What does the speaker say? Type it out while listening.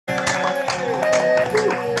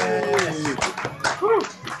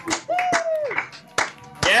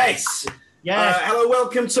Yes. Hello,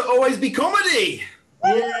 welcome to Always Be Comedy.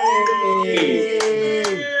 Yay!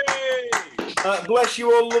 Bless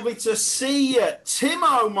you all, lovely to see you.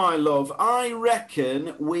 Timo, my love, I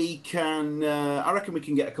reckon we can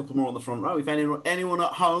get a couple more on the front row. If anyone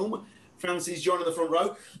at home fancies joining the front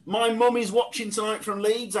row. My mum is watching tonight from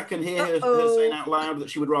Leeds. I can hear her saying out loud that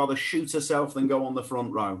she would rather shoot herself than go on the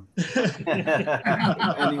front row.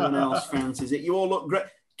 Anyone else fancies it? You all look great.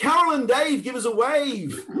 Carol and Dave, give us a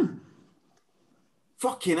wave.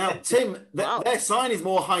 Fucking hell, Tim, their sign is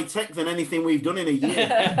more high-tech than anything we've done in a year.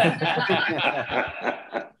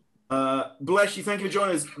 Bless you, thank you for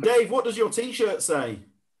joining us. Dave, what does your T-shirt say?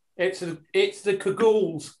 It's the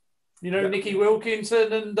Cagoules. You know, Nicky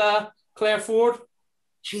Wilkinson and Claire Ford.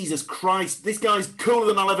 Jesus Christ, this guy's cooler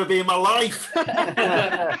than I'll ever be in my life.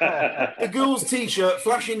 The Ghouls T-shirt,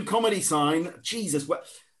 flashing comedy sign. Jesus.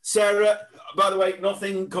 Sarah, by the way,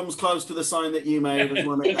 nothing comes close to the sign that you made. I just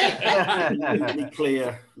want to make that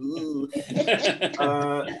clear.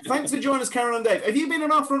 Thanks for joining us, Carol and Dave. Have you been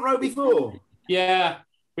in our front row before? Yeah.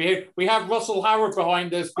 We have Russell Howard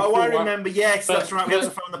behind us before. Oh, I remember. Yes, that's right. We had to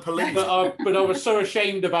phone the police. But I was so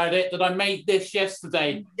ashamed about it that I made this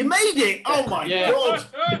yesterday. You made it? Oh, my God.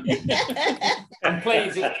 And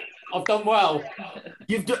please, I've done well.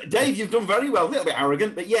 Dave, you've done very well. A little bit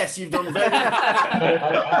arrogant, but yes, you've done very well.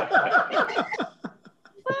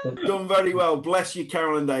 Done very well. Bless you,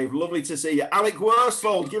 Carol and Dave. Lovely to see you. Alec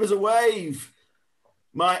Worsfold, give us a wave.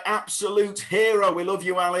 My absolute hero. We love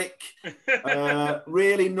you, Alec.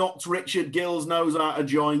 Really knocked Richard Gill's nose out of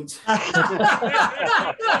joint. Richard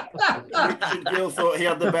Gill thought he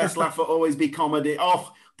had the best laugh at Always Be Comedy.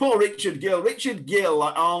 Oh, poor Richard Gill. Richard Gill,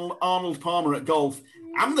 like Arnold Palmer at golf.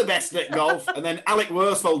 I'm the best at golf. And then Alec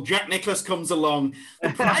Worsfold, Jack Nicklaus comes along. The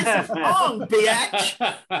price is wrong, bitch.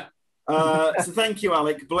 So thank you,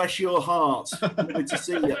 Alec. Bless your heart. Good to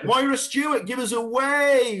see you. Moira Stewart, give us a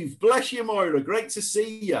wave. Bless you, Moira. Great to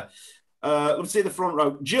see you. Let's see the front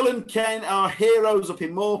row. Jill and Ken, our heroes up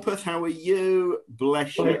in Morpeth. How are you?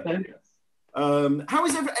 Bless you. How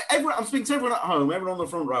is everyone? I'm speaking to everyone at home, everyone on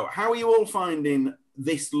the front row. How are you all finding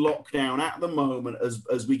this lockdown at the moment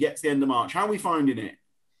as we get to the end of March? How are we finding it?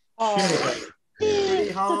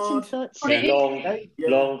 Pretty hard. Pretty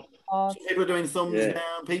long. Some people are doing thumbs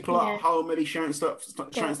down. People at home maybe shouting stuff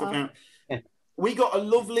out. We got a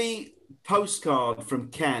lovely postcard from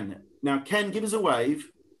Ken. Now, Ken, give us a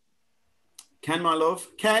wave. Ken, my love.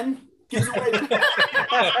 Ken, give us a wave.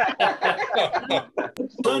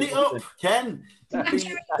 Turn it up, Ken.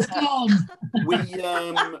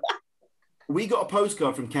 We got a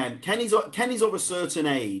postcard from Ken. Ken is of a certain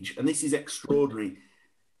age, and this is extraordinary.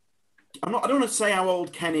 I don't want to say how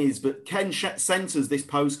old Ken is, but Ken sent us this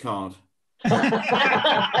postcard.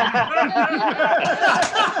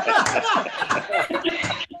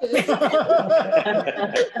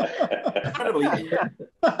 Incredibly. Sent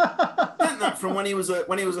that from when he was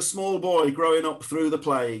a small boy growing up through the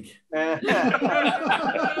plague. we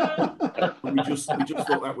just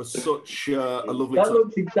thought that was such a lovely. That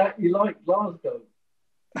looks exactly like Glasgow.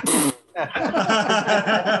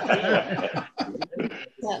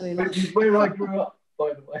 Which is where I grew up,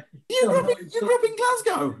 by the way. You grew up in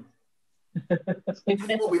Glasgow?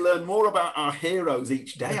 We learn more about our heroes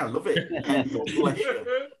each day. I love it. Bless you.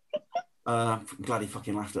 I'm glad he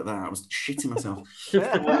fucking laughed at that. I was shitting myself.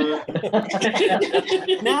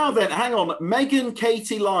 Now then, hang on. Megan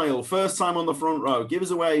Katie Lyle, first time on the front row. Give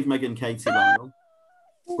us a wave, Megan Katie Lyle.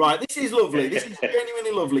 Right, this is lovely. This is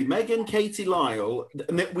genuinely lovely. Megan Katie Lyle.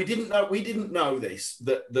 We didn't know this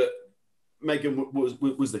that Megan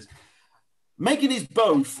was this. Megan is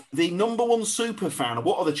both the #1 super fan.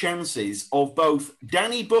 What are the chances of both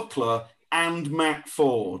Danny Buckler and Matt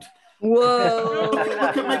Ford? Whoa!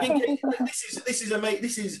 Look at Megan Katie.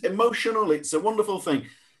 This is emotional. It's a wonderful thing.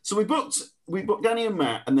 So we booked Danny and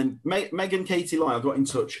Matt, and then Megan Katie Lyle got in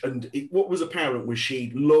touch, and what was apparent was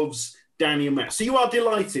she loves Danny and Matt. So you are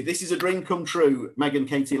delighted. This is a dream come true, Megan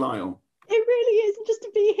Katie Lyle. It really is. And just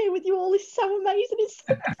to be here with you all is so amazing. It's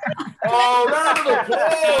so oh, round of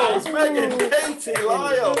applause, Megan Katie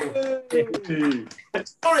Lyle.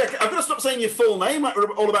 Sorry, I've got to stop saying your full name.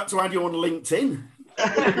 We're all about to add you on LinkedIn.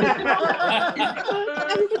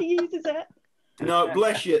 Everybody uses it. No,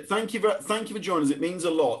 bless you. Thank you for joining us. It means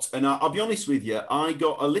a lot. And I'll be honest with you, I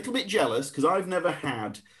got a little bit jealous because I've never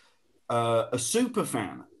had a super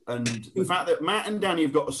fan. And the fact that Matt and Danny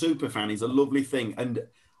have got a super fan is a lovely thing. And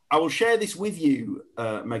I will share this with you,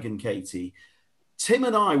 Megan Katie. Tim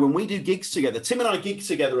and I, when we do gigs together, Tim and I gig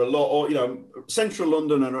together a lot, or central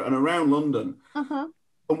London and around London. Uh-huh.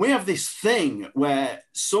 And we have this thing where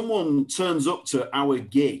someone turns up to our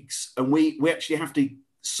gigs and we actually have to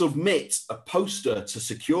submit a poster to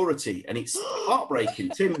security, and it's heartbreaking.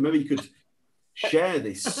 Tim, maybe you could share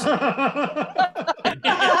this.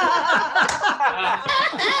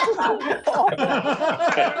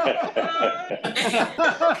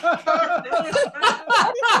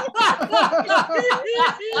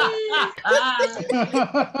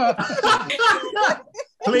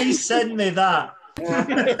 Please send me that.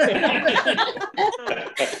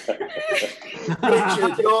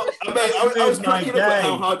 Richard, I was cracking up at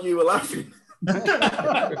how hard you were laughing.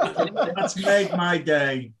 That's made my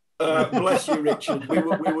day. Bless you, Richard.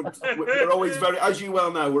 We're always very, as you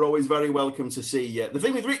well know, we're always very welcome to see you. The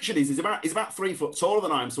thing with Richard is he's about 3 foot taller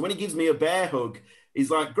than I am. So when he gives me a bear hug,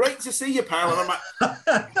 he's like, "Great to see you, pal." And I'm like,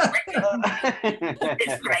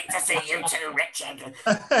 "It's great to see you too, Richard."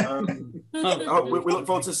 We look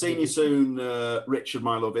forward to seeing you soon, Richard,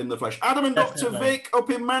 my love, in the flesh. Adam and Dr. Vic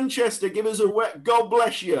up in Manchester, give us a wet. God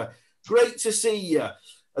bless you. Great to see you.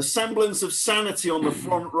 A semblance of sanity on the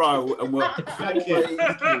front row, and we're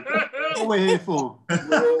we're here for.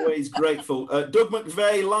 We're always grateful. Doug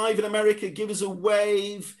McVeigh, live in America, give us a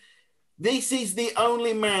wave. This is the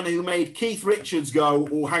only man who made Keith Richards go,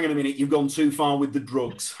 "Oh, hang on a minute, you've gone too far with the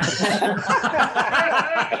drugs." I'm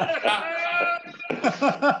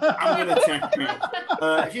going to check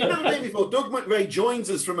out. If you've never been before, Doug McVeigh joins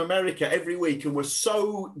us from America every week, and we're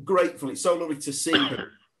so grateful. It's so lovely to see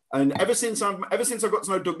him. And ever since I got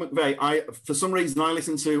to know Doug McVeigh, for some reason, I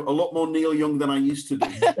listen to a lot more Neil Young than I used to do.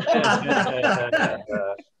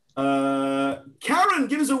 Karen,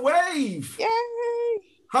 give us a wave. Yay!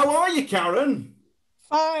 How are you, Karen?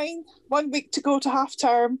 Fine. 1 week to go to half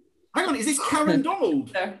term. Hang on, is this Karen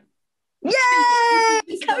Donald? Yay!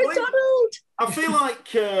 Karen Donald! I feel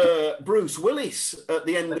like Bruce Willis at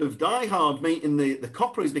the end of Die Hard meeting the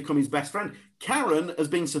copper who's become his best friend. Karen has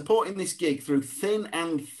been supporting this gig through thin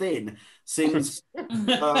and thin since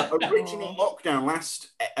original lockdown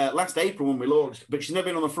last April when we launched, but she's never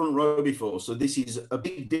been on the front row before, so this is a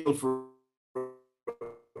big deal for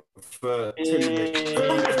Tim.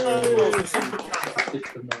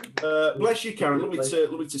 Bless you, Karen. Lovely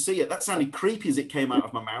to see you. That sounded creepy as it came out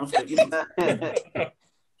of my mouth. But,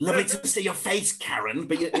 lovely to see your face, Karen.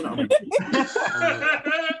 But you know what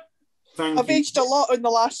I mean. I've aged a lot in the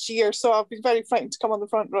last year, so I've been very frightened to come on the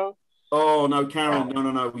front row. Oh no, Karen!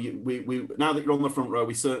 No. We now that you're on the front row,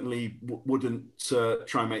 we certainly wouldn't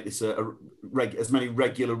try and make this as many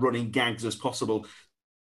regular running gags as possible.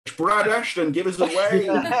 Brad Ashton, give us a wave.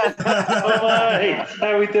 Hi,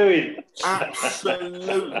 how are we doing?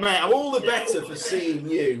 Absolutely, mate. I'm all the better for seeing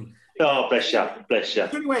you. Oh, bless you, bless you.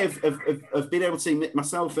 The only way of being able to see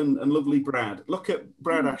myself and lovely Brad. Look at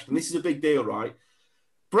Brad Ashton. This is a big deal, right?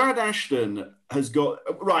 Brad Ashton has got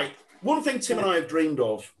right. One thing Tim and I have dreamed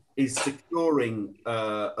of is securing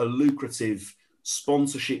a lucrative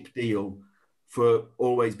sponsorship deal for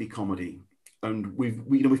Always Be Comedy. And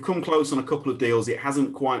we've come close on a couple of deals. It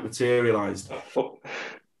hasn't quite materialised.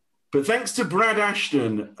 But thanks to Brad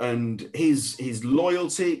Ashton and his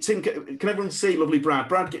loyalty, Tim, can everyone see lovely Brad?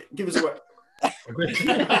 Brad, give us a wave.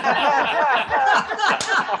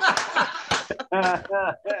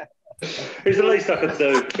 It's the least I can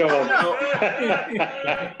do. Come on.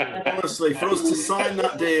 Honestly, for us to sign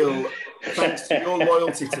that deal, thanks to your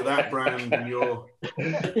loyalty to that brand and your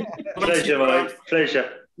pleasure, mate.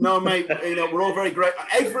 Pleasure. No, mate, we're all very grateful.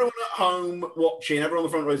 Everyone at home watching, everyone on the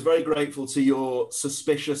front row is very grateful to your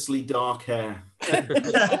suspiciously dark hair.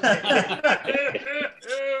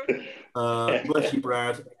 Bless you,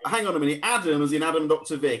 Brad. Hang on a minute. Adam, as in Adam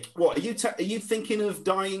Dr. Vic, what, are you thinking of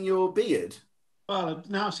dyeing your beard? Well, I've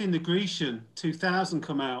now seen the Grecian 2000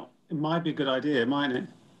 come out. It might be a good idea, mightn't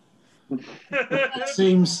it?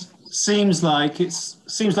 seems like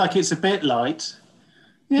it's a bit light.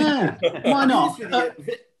 Yeah, why not?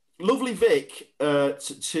 Lovely Vic,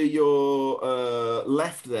 to your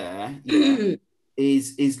left there,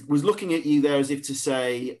 was looking at you there as if to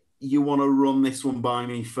say, "You want to run this one by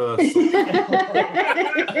me first."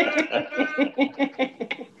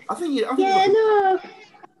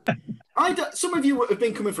 Some of you have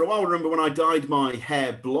been coming for a while. Remember when I dyed my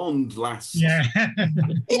hair blonde last? Yeah.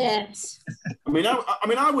 Yes. I mean,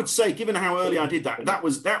 I would say, given how early I did that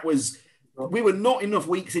was. We were not enough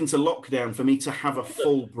weeks into lockdown for me to have a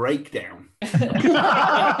full breakdown. That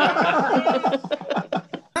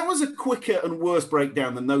was a quicker and worse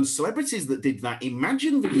breakdown than those celebrities that did that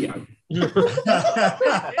Imagine video. They did that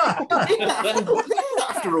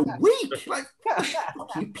after a week. Like, what the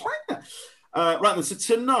fuck are you playing that? Right then, so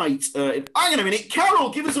tonight, hang on a minute, Carol,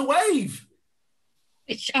 give us a wave.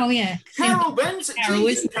 Oh, yeah. Carol Benson.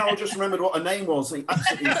 Carol just remembered what her name was.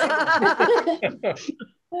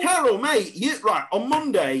 Carol, mate, right, on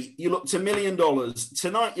Monday, you looked $1 million.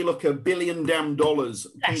 Tonight, you look $1 billion damn dollars.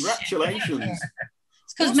 Congratulations.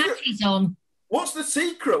 It's because Mackie's on. What's the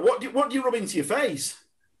secret? What do you rub into your face?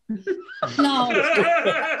 No.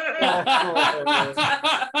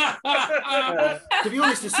 To be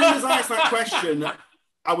honest, as soon as I asked that question,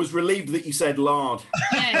 I was relieved that you said lard.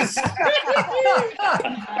 Yes.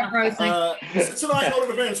 Tonight,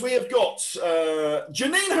 Oliver Friends, we have got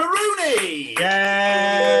Janine Harouni.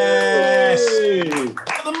 Yes.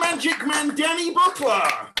 The Magic Man, Danny Butler.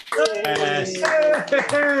 Yes.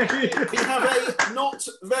 We have a not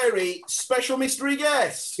very special mystery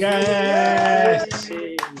guest. Yes.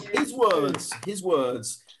 His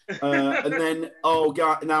words. And then, oh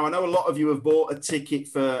God, now I know a lot of you have bought a ticket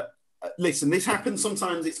for. Listen, this happens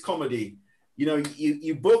sometimes. It's comedy. You know,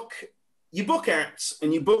 you book acts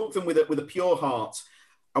and you book them with a pure heart.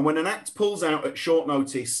 And when an act pulls out at short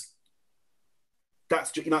notice,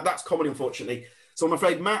 that's comedy, unfortunately. So I'm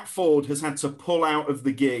afraid Matt Ford has had to pull out of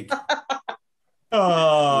the gig.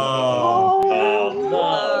 Oh.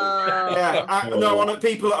 Yeah, no, on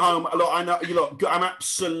people at home. Look, I know you look. I'm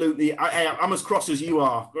absolutely. I'm as cross as you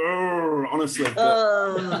are. Honestly.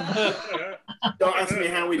 Don't ask me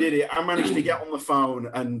how we did it. I managed to get on the phone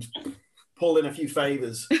and pull in a few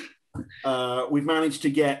favours. We've managed to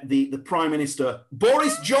get the Prime Minister,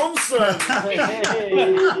 Boris Johnson.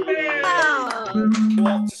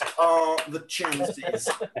 What are the chances?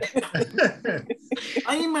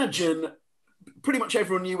 I imagine pretty much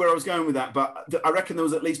everyone knew where I was going with that, but I reckon there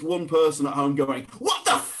was at least one person at home going, "What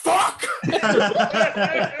the fuck?"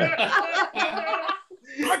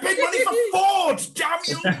 I paid money for Ford, damn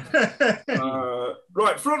you!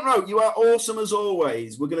 Right, front row, you are awesome as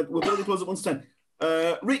always. We'll build the applause at 1 to 10.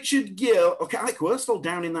 Richard Gill, okay, Alec Worsfold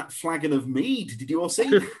down in that flagon of mead. Did you all see?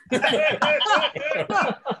 I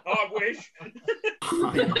wish.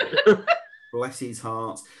 Bless his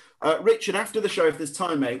heart. Richard, after the show, if there's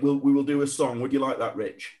time, mate, we will do a song. Would you like that,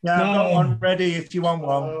 Rich? Yeah, I've got one ready if you want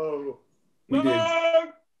one. Oh. We do.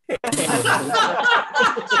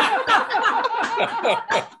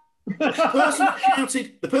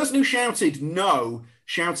 The person who shouted no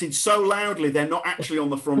shouted so loudly they're not actually on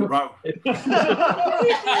the front row.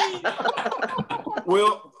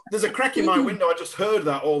 Well, there's a crack in my window. I just heard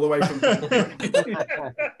that all the way from.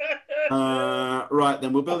 Right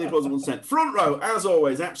then, we'll build the applause at 1 cent. Front row, as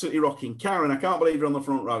always, absolutely rocking. Karen, I can't believe you're on the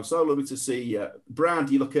front row. So lovely to see you. Brad,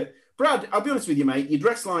 you look at Brad. I'll be honest with you, mate. You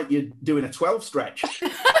dress like you're doing a 12 stretch.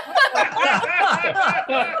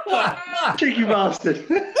 Cheeky bastard.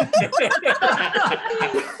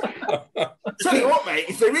 Tell you what, mate,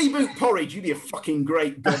 if they reboot Porridge, you'd be a fucking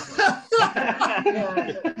great dog.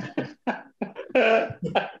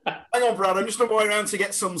 Hang on, Brad, I'm just on my way around to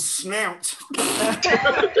get some snout.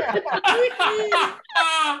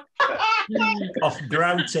 Off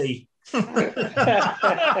Grouty. I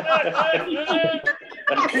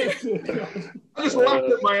just laughed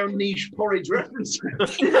at my own niche porridge reference.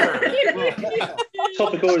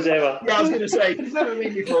 Topical as ever. Yeah, I was going to say, it's never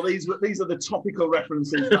been before. These are the topical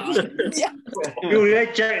references. You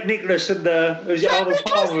had Jack Nicklaus and was it Arnold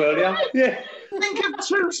Palmer earlier? Yeah. Think of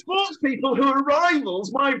two sports people who are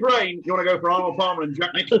rivals. My brain. You want to go for Arnold Palmer and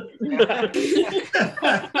Jack Nicklaus?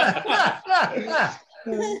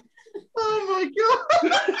 Oh my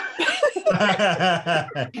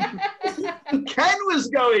God. Ken was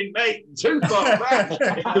going, mate, too far back.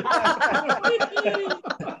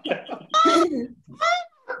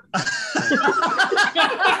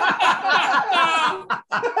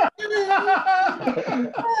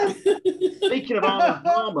 Speaking of Arnold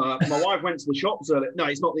Palmer, my wife went to the shops earlier. No,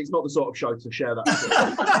 it's not the sort of show to share that.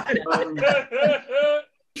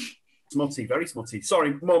 Smutty, very smutty.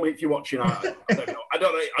 Sorry, Mum, if you're watching, I don't know. I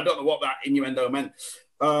don't know what that innuendo meant.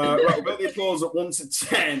 Right, we'll go the applause at 1 to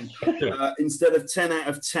 10 instead of 10 out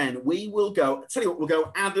of 10. We will go. Tell you what, we'll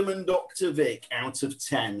go Adam and Dr. Vic out of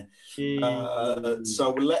 10.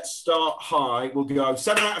 So let's start high. We'll go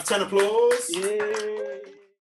 7 out of 10 applause. Yay.